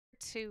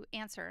to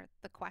answer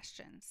the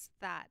questions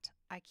that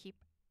I keep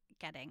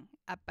getting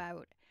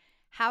about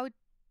how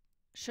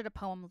should a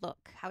poem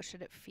look? How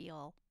should it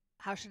feel?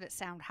 How should it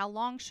sound? How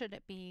long should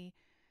it be?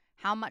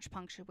 How much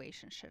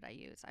punctuation should I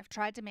use? I've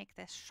tried to make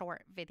this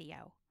short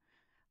video,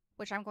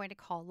 which I'm going to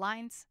call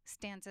Lines,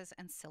 Stanzas,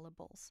 and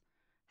Syllables.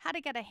 How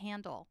to get a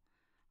handle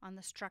on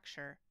the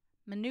structure,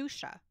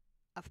 minutiae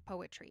of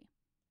poetry.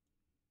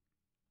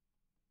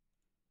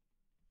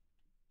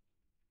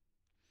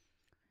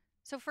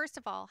 So first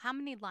of all, how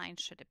many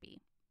lines should it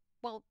be?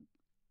 Well,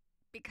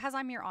 because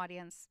I'm your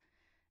audience,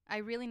 I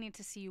really need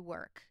to see you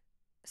work.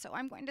 So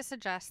I'm going to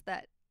suggest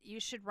that you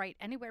should write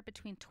anywhere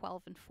between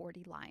 12 and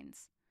 40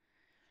 lines.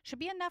 Should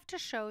be enough to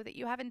show that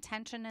you have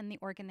intention in the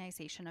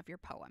organization of your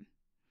poem.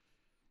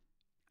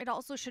 It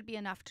also should be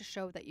enough to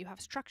show that you have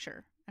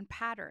structure and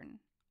pattern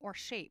or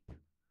shape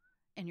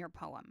in your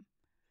poem.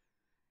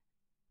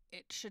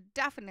 It should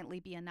definitely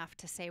be enough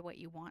to say what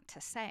you want to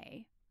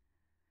say.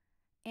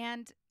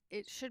 And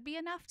it should be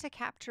enough to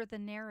capture the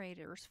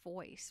narrator's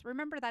voice.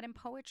 Remember that in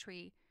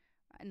poetry,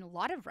 in a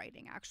lot of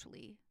writing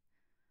actually,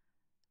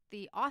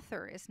 the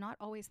author is not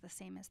always the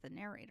same as the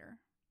narrator.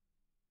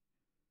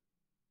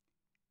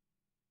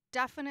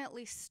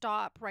 Definitely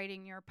stop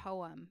writing your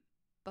poem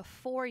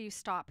before you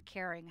stop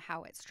caring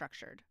how it's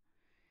structured.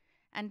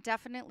 And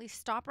definitely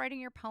stop writing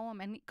your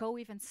poem and go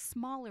even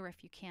smaller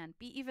if you can.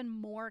 Be even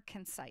more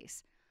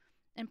concise.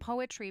 In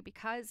poetry,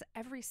 because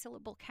every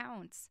syllable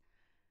counts,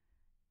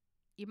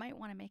 you might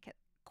want to make it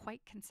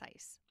quite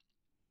concise.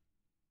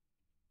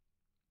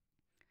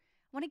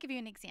 I want to give you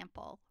an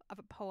example of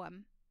a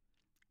poem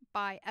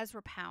by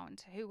Ezra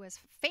Pound, who was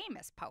a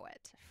famous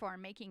poet for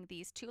making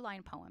these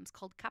 2-line poems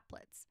called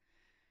couplets.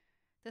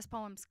 This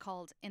poem's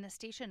called In a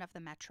Station of the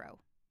Metro.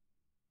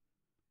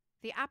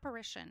 The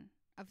apparition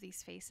of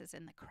these faces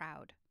in the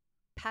crowd,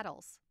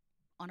 petals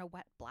on a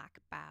wet black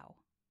bough.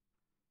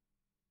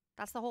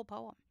 That's the whole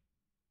poem.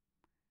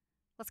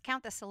 Let's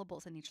count the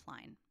syllables in each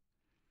line.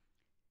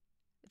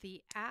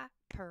 The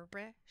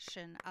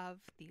apparition of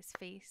these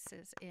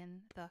faces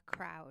in the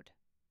crowd.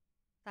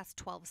 That's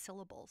 12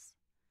 syllables.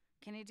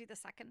 Can you do the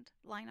second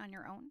line on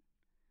your own?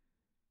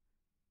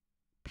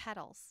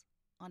 Petals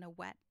on a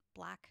wet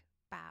black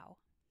bough.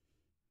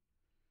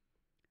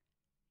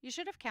 You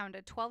should have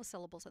counted 12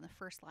 syllables in the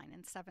first line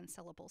and 7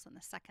 syllables in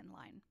the second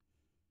line.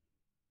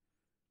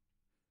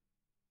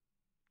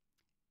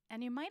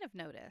 And you might have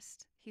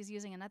noticed he's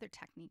using another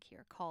technique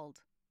here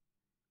called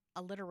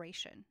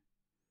alliteration.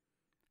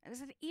 Is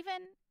it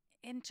even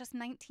in just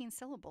 19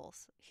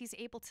 syllables, he's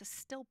able to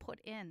still put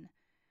in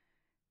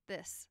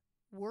this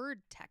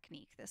word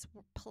technique, this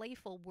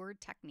playful word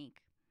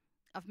technique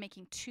of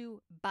making 2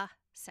 b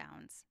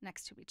sounds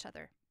next to each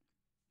other.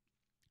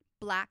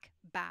 Black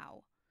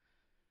bough.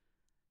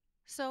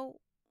 So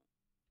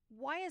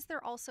why is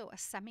there also a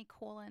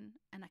semicolon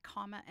and a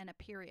comma and a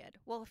period?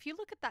 Well, if you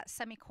look at that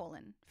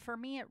semicolon, for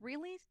me, it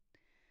really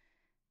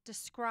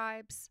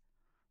describes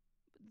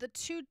the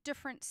 2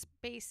 different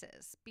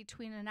spaces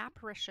between an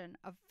apparition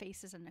of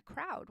faces in a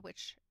crowd,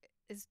 which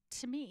is,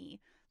 to me,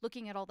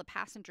 looking at all the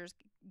passengers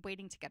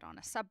waiting to get on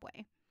a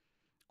subway,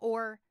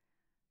 or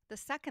the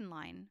second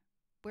line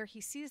where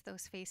he sees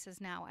those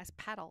faces now as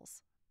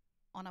petals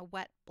on a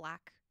wet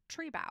black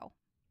tree bough.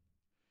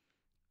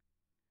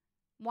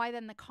 Why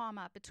then the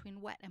comma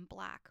between wet and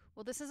black?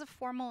 Well, this is a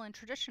formal and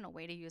traditional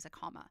way to use a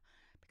comma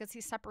because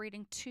he's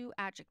separating 2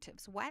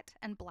 adjectives, wet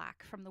and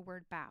black, from the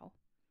word bough.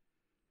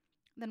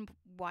 Then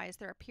why is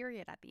there a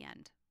period at the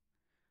end?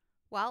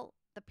 Well,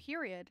 the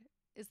period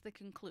is the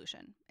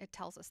conclusion. It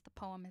tells us the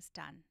poem is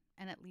done,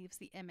 and it leaves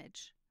the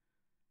image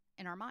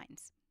in our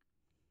minds.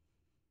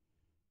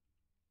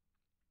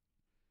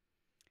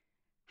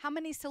 How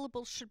many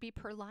syllables should be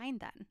per line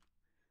then?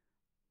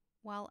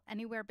 Well,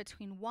 anywhere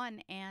between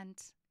 1 and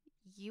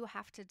you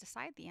have to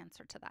decide the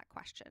answer to that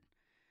question.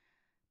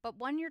 But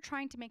when you're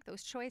trying to make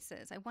those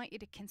choices, I want you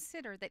to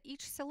consider that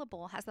each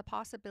syllable has the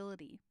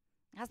possibility,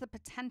 has the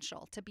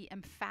potential to be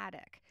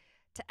emphatic,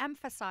 to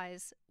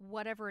emphasize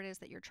whatever it is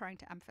that you're trying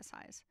to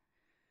emphasize.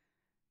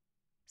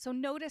 So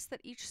notice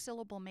that each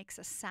syllable makes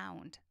a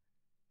sound.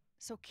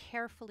 So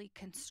carefully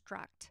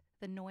construct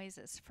the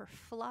noises for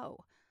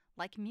flow,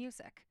 like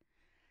music.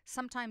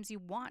 Sometimes you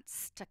want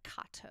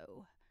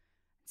staccato.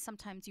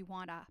 Sometimes you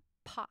want a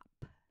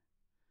pop.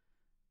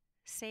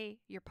 Say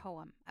your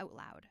poem out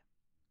loud.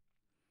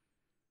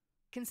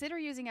 Consider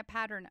using a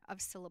pattern of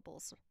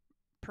syllables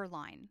per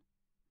line.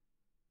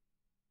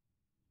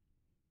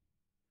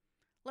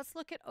 Let's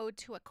look at Ode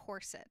to a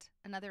Corset,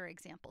 another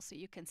example, so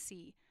you can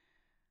see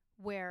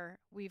where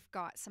we've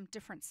got some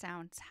different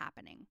sounds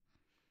happening.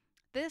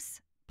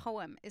 This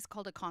poem is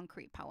called a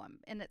concrete poem,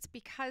 and it's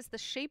because the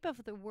shape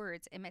of the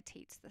words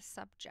imitates the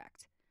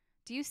subject.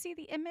 Do you see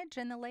the image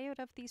and the layout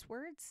of these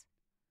words?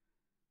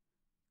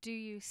 Do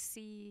you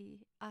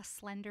see a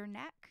slender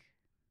neck?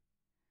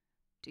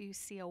 Do you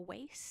see a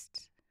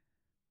waist?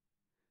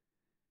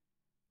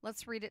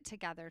 Let's read it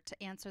together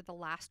to answer the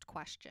last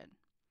question.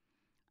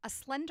 A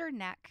slender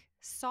neck,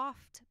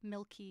 soft,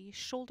 milky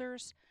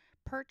shoulders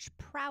perch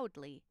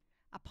proudly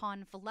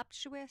upon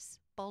voluptuous,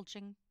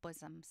 bulging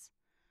bosoms,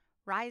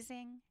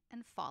 rising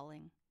and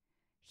falling,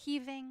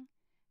 heaving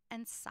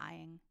and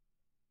sighing,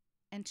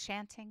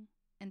 enchanting,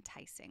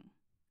 enticing.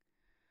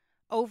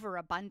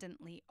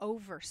 Overabundantly,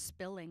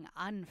 overspilling,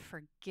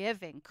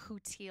 unforgiving,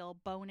 coutil,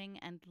 boning,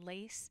 and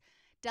lace,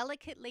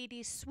 delicate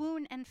ladies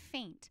swoon and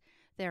faint,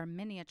 their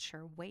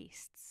miniature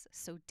waists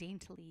so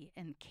daintily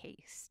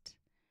encased.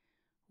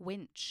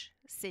 Winch,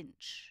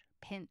 cinch,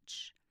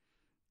 pinch,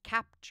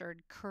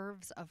 captured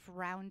curves of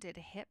rounded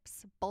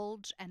hips,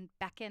 bulge and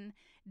beckon,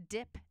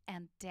 dip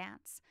and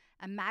dance,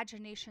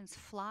 imaginations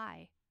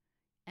fly,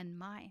 and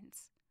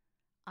minds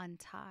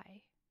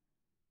untie.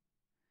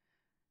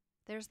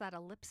 There's that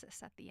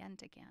ellipsis at the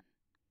end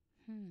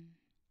again.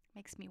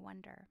 Makes me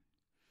wonder.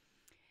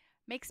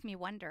 Makes me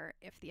wonder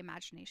if the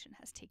imagination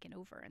has taken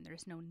over and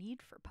there's no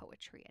need for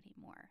poetry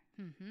anymore.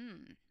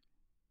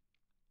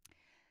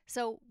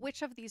 So,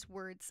 which of these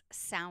words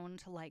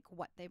sound like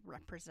what they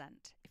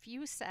represent? If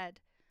you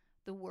said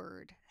the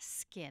word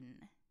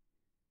skin,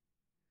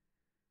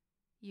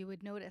 you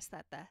would notice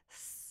that the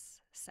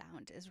s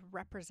sound is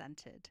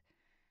represented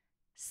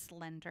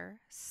slender,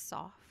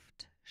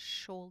 soft,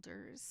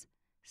 shoulders,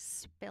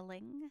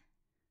 spilling.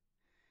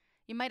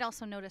 You might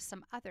also notice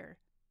some other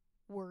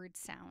word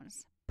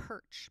sounds: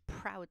 perch,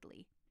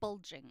 proudly,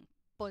 bulging,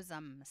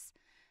 bosoms,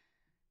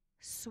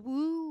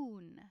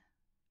 swoon.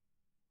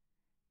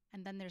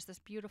 And then there's this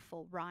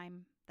beautiful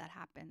rhyme that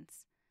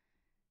happens: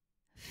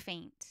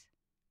 faint,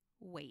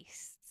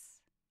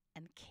 waists,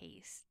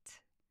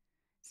 encased.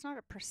 It's not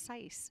a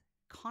precise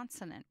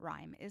consonant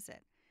rhyme, is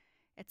it?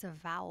 It's a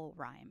vowel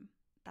rhyme.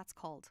 That's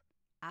called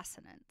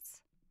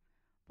assonance.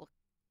 Well,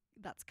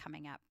 that's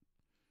coming up.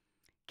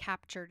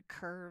 Captured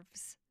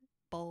curves,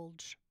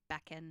 bulge,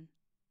 beckon,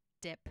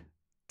 dip,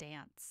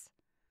 dance.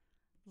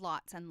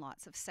 Lots and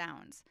lots of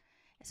sounds.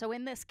 So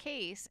in this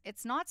case,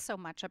 it's not so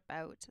much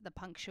about the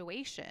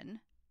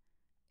punctuation,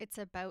 it's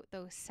about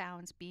those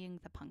sounds being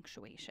the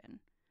punctuation.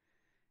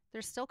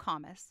 There's still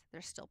commas,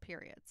 there's still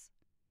periods.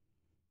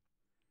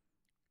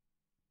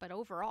 But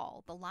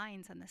overall, the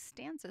lines and the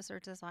stanzas are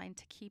designed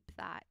to keep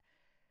that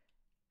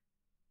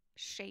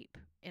shape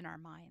in our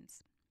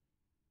minds.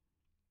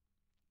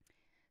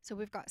 So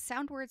we've got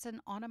sound words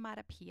and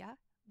onomatopoeia: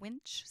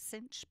 winch,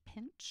 cinch,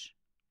 pinch.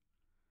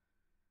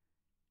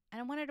 And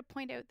I wanted to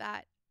point out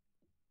that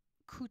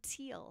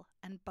coutil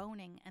and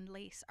boning and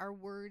lace are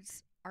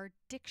words, are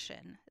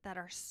diction that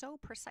are so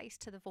precise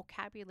to the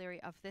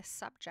vocabulary of this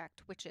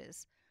subject, which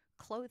is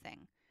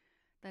clothing,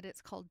 that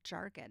it's called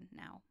jargon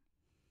now.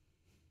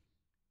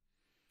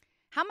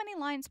 How many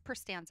lines per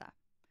stanza?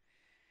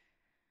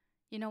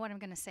 You know what I'm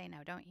going to say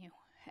now, don't you?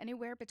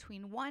 Anywhere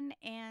between 1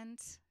 and...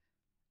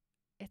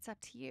 it's up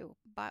to you.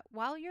 But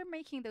while you're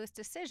making those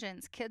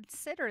decisions,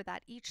 consider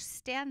that each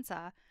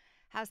stanza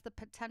has the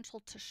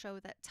potential to show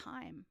that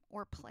time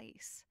or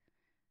place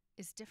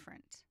is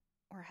different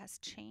or has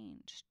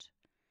changed.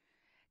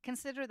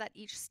 Consider that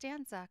each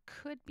stanza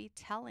could be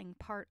telling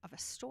part of a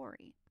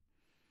story.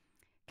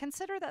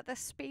 Consider that the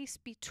space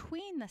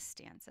between the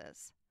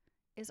stanzas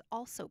is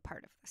also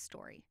part of the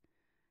story,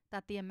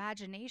 that the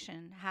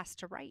imagination has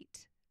to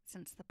write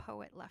since the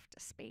poet left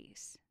a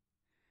space.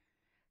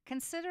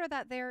 Consider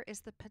that there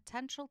is the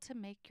potential to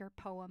make your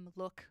poem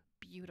look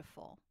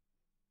beautiful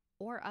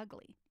or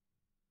ugly.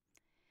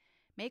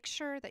 Make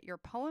sure that your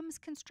poem's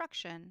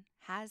construction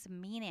has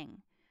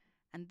meaning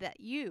and that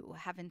you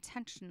have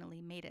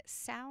intentionally made it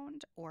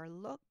sound or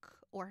look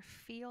or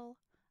feel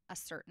a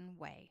certain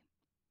way.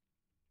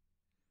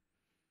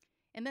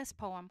 In this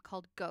poem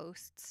called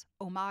Ghosts,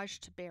 Homage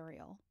to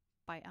Burial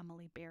by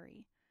Emily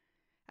Berry,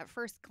 at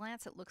first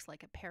glance it looks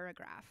like a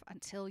paragraph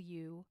until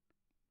you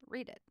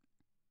read it.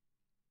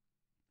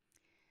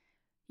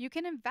 You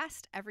can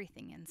invest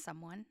everything in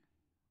someone,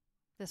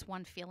 this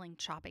one feeling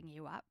chopping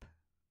you up.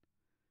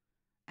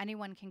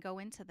 Anyone can go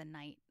into the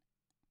night.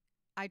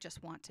 I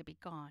just want to be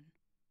gone.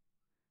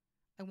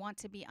 I want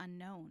to be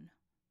unknown.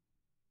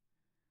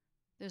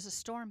 There's a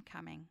storm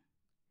coming.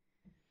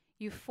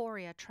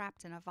 Euphoria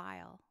trapped in a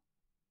vial.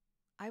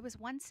 I was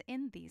once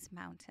in these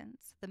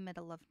mountains, the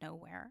middle of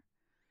nowhere.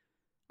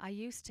 I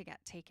used to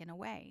get taken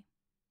away.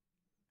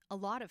 A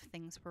lot of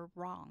things were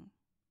wrong.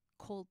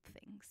 Cold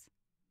things.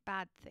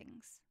 Bad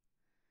things.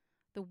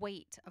 The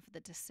weight of the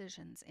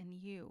decisions in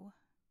you.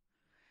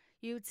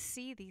 You'd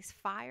see these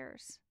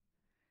fires.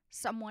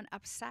 Someone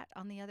upset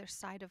on the other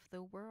side of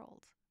the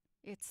world.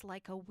 It's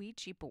like a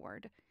Ouija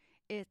board.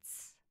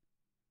 It's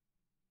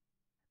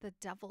the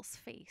devil's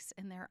face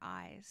in their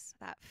eyes,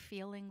 that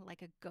feeling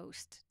like a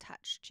ghost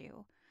touched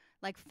you,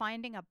 like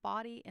finding a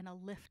body in a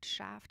lift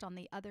shaft on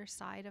the other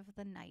side of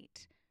the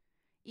night.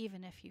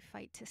 Even if you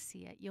fight to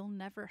see it, you'll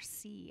never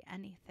see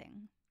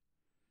anything.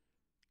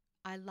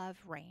 I love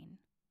rain,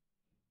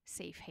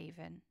 safe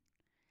haven,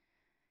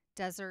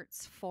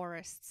 deserts,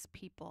 forests,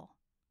 people.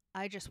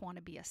 I just want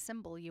to be a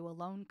symbol you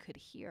alone could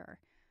hear,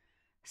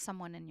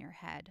 someone in your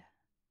head.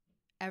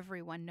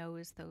 Everyone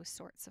knows those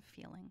sorts of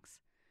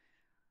feelings.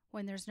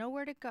 When there's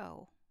nowhere to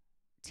go,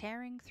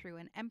 tearing through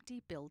an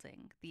empty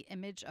building, the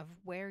image of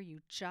where you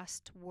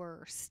just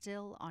were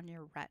still on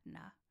your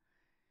retina.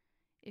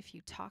 If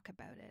you talk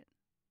about it,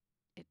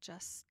 it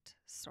just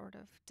sort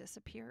of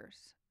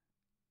disappears.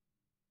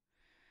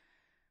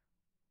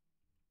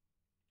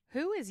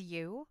 Who is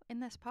you in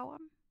this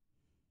poem?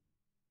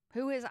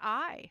 Who is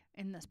I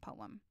in this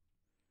poem?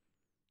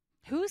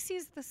 Who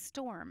sees the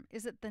storm?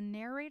 Is it the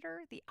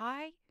narrator, the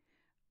I,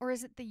 or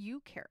is it the you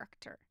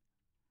character?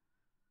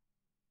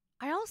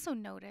 I also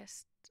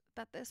noticed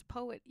that this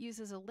poet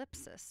uses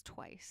ellipsis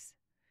twice.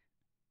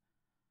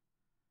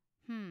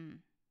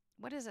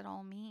 What does it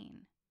all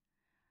mean?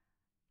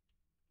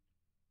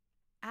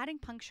 Adding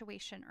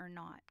punctuation or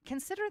not,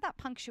 consider that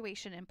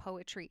punctuation in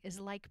poetry is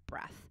like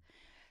breath.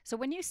 So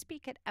when you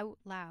speak it out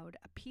loud,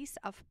 a piece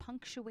of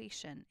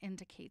punctuation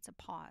indicates a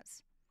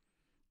pause.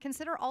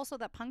 Consider also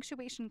that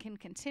punctuation can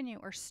continue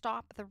or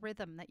stop the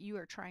rhythm that you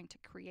are trying to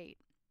create.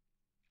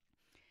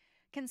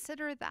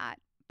 Consider that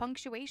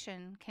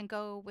punctuation can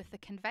go with the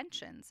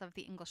conventions of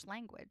the English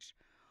language,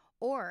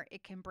 or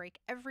it can break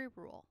every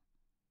rule,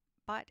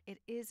 but it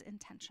is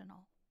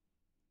intentional.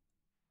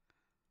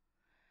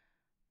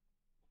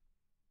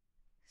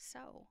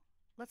 So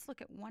let's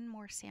look at one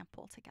more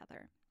sample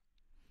together.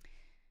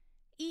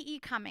 E.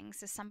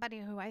 Cummings is somebody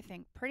who I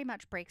think pretty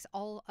much breaks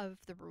all of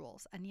the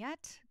rules, and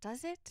yet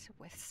does it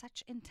with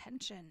such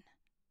intention.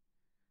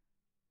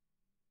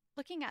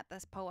 Looking at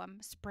this poem,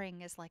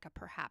 spring is like a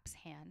perhaps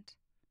hand.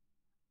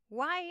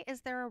 Why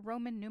is there a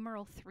Roman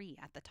numeral 3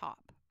 at the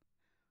top?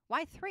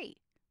 Why 3?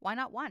 Why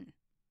not 1?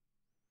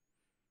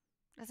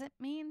 Does it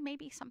mean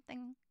maybe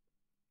something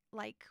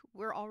like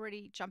we're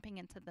already jumping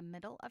into the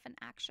middle of an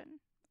action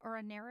or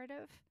a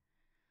narrative?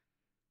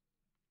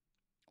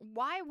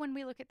 Why, when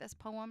we look at this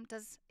poem,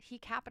 does he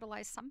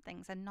capitalize some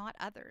things and not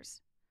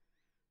others?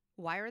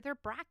 Why are there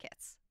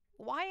brackets?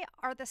 Why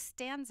are the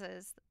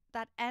stanzas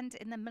that end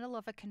in the middle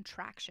of a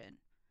contraction?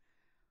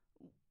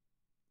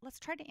 Let's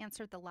try to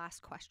answer the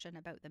last question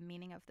about the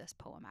meaning of this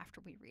poem after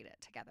we read it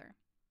together.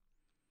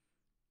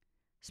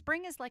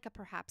 Spring is like a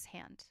perhaps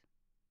hand.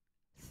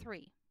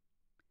 3.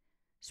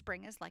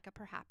 Spring is like a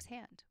perhaps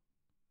hand,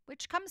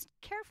 which comes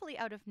carefully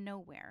out of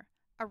nowhere,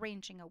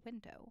 arranging a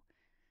window,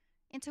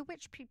 into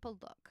which people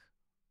look.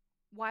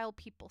 While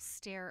people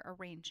stare,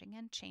 arranging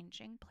and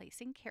changing,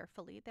 placing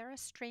carefully, they're a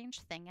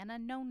strange thing and a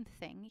known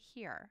thing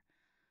here.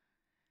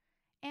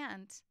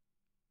 And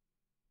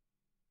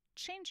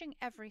changing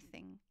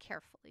everything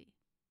carefully.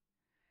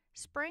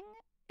 Spring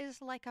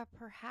is like a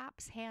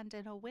perhaps hand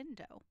in a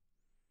window,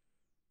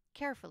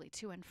 carefully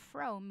to and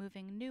fro,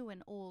 moving new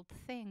and old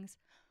things,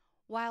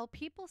 while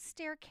people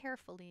stare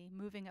carefully,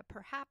 moving a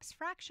perhaps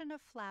fraction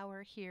of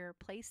flower here,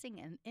 placing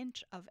an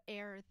inch of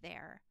air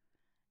there,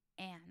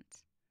 and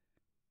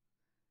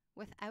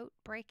without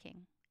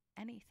breaking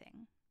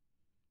anything.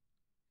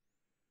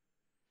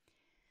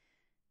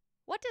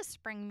 What does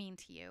spring mean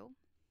to you?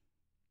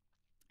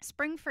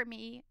 Spring for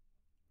me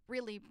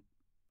really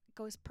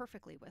goes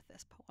perfectly with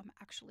this poem,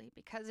 actually,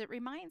 because it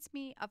reminds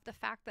me of the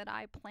fact that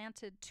I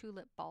planted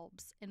tulip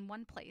bulbs in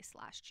one place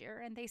last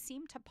year, and they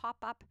seem to pop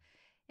up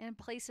in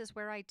places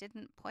where I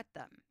didn't put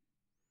them.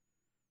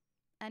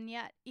 And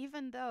yet,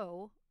 even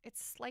though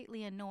it's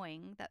slightly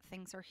annoying that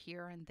things are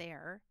here and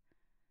there,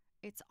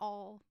 it's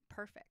all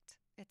perfect.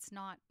 It's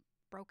not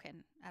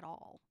broken at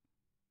all.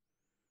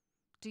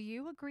 Do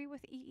you agree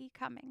with E.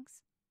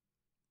 Cummings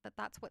that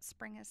that's what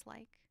spring is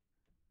like?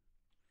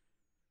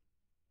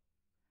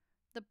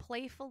 The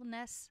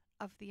playfulness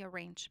of the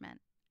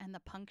arrangement and the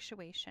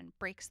punctuation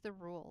breaks the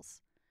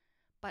rules,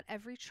 but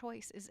every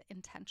choice is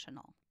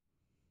intentional.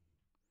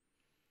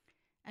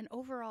 And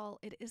overall,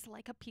 it is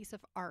like a piece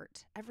of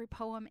art. Every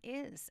poem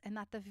is, and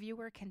that the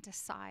viewer can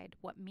decide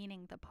what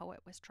meaning the poet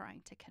was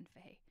trying to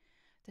convey.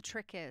 The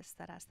trick is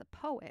that as the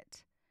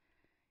poet,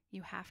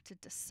 you have to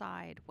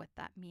decide what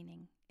that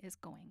meaning is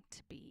going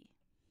to be.